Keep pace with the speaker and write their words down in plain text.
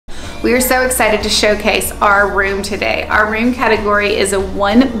We are so excited to showcase our room today. Our room category is a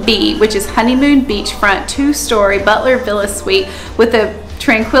 1B, which is Honeymoon Beachfront 2-story Butler Villa Suite with a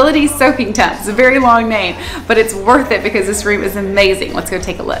Tranquility Soaking Tub. It's a very long name, but it's worth it because this room is amazing. Let's go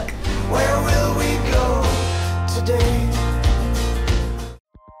take a look. Where will we go today?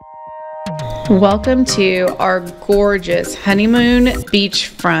 Welcome to our gorgeous Honeymoon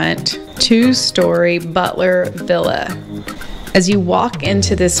Beachfront 2-story Butler Villa. As you walk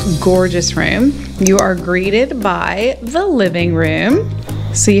into this gorgeous room, you are greeted by the living room.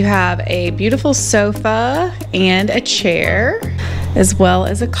 So you have a beautiful sofa and a chair, as well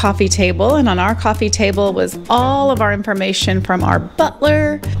as a coffee table. And on our coffee table was all of our information from our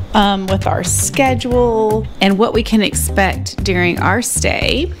butler, with our schedule and what we can expect during our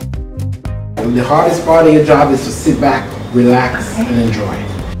stay. The hardest part of your job is to sit back, relax, and enjoy.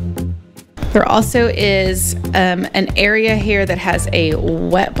 There also is an area here that has a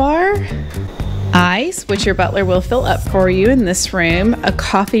wet bar, ice, which your butler will fill up for you in this room, a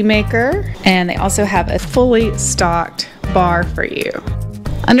coffee maker, and they also have a fully stocked bar for you.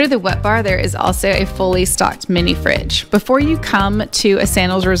 Under the wet bar, there is also a fully stocked mini fridge. Before you come to a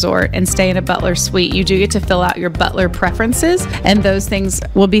Sandals Resort and stay in a Butler suite, you do get to fill out your butler preferences, and those things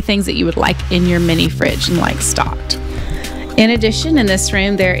will be things that you would like in your mini fridge and like stocked. In addition, in this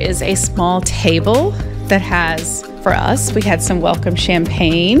room, there is a small table that has, for us, we had some welcome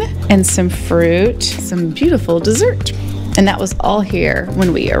champagne and some fruit, some beautiful dessert. And that was all here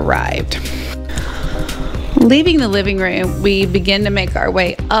when we arrived. Leaving the living room, we begin to make our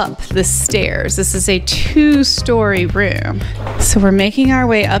way up the stairs. This is a 2-story room. So we're making our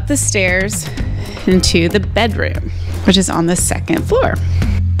way up the stairs into the bedroom, which is on the 2nd floor.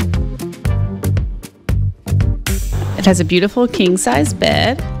 It has a beautiful king-size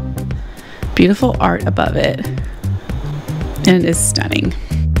bed, beautiful art above it, and it is stunning.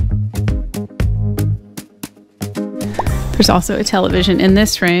 There's also a television in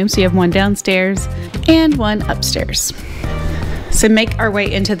this room, so you have one downstairs and one upstairs. So make our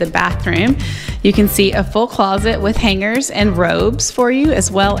way into the bathroom. You can see a full closet with hangers and robes for you, as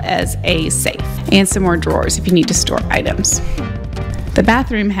well as a safe and some more drawers if you need to store items. The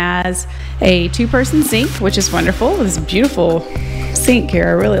bathroom has a 2-person sink, which is wonderful. This beautiful sink here,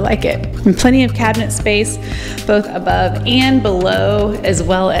 I really like it. And plenty of cabinet space, both above and below, as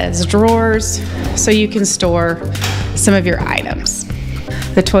well as drawers, so you can store some of your items.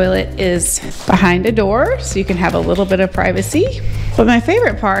 The toilet is behind a door, so you can have a little bit of privacy. But my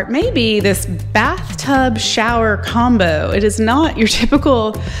favorite part may be this bathtub shower combo. It is not your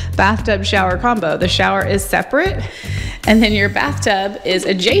typical bathtub shower combo. The shower is separate, and then your bathtub is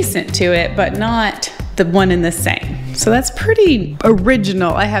adjacent to it, but not the one in the same. So that's pretty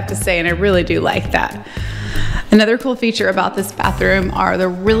original, I have to say, and I really do like that. Another cool feature about this bathroom are the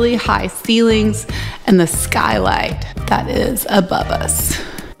really high ceilings and the skylight that is above us.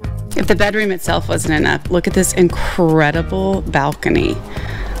 If the bedroom itself wasn't enough, look at this incredible balcony.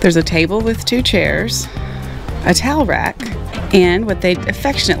 There's a table with 2 chairs, a towel rack, and what they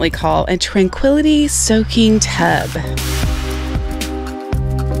affectionately call a Tranquility Soaking Tub.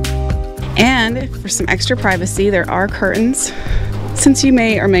 And for some extra privacy, there are curtains, since you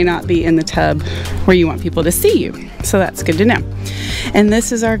may or may not be in the tub where you want people to see you. So that's good to know. And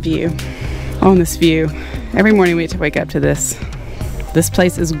this is our view. On this view, every morning we get to wake up to this. This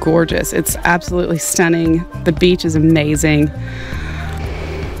place is gorgeous. It's absolutely stunning. The beach is amazing.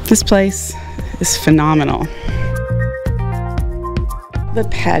 This place is phenomenal. The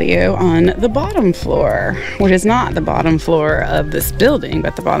patio on the bottom floor, which is not the bottom floor of this building,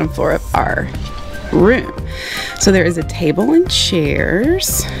 but the bottom floor of our room. So there is a table and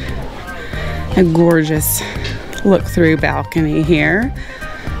chairs, a gorgeous look-through balcony here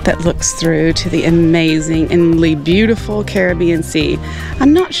that looks through to the amazingly beautiful Caribbean Sea.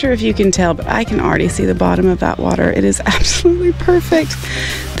 I'm not sure if you can tell, but I can already see the bottom of that water. It is absolutely perfect.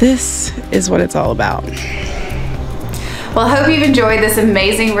 This is what it's all about. Well, I hope you've enjoyed this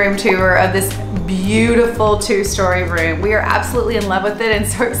amazing room tour of this beautiful 2-story room. We are absolutely in love with it and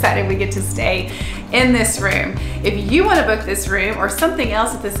so excited we get to stay in this room. If you want to book this room or something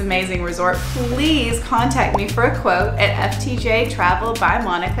else at this amazing resort, please contact me for a quote at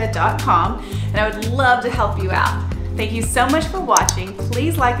ftjtravelbymonica.com, and I would love to help you out. Thank you so much for watching.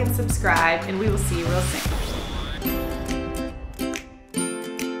 Please like and subscribe, and we will see you real soon.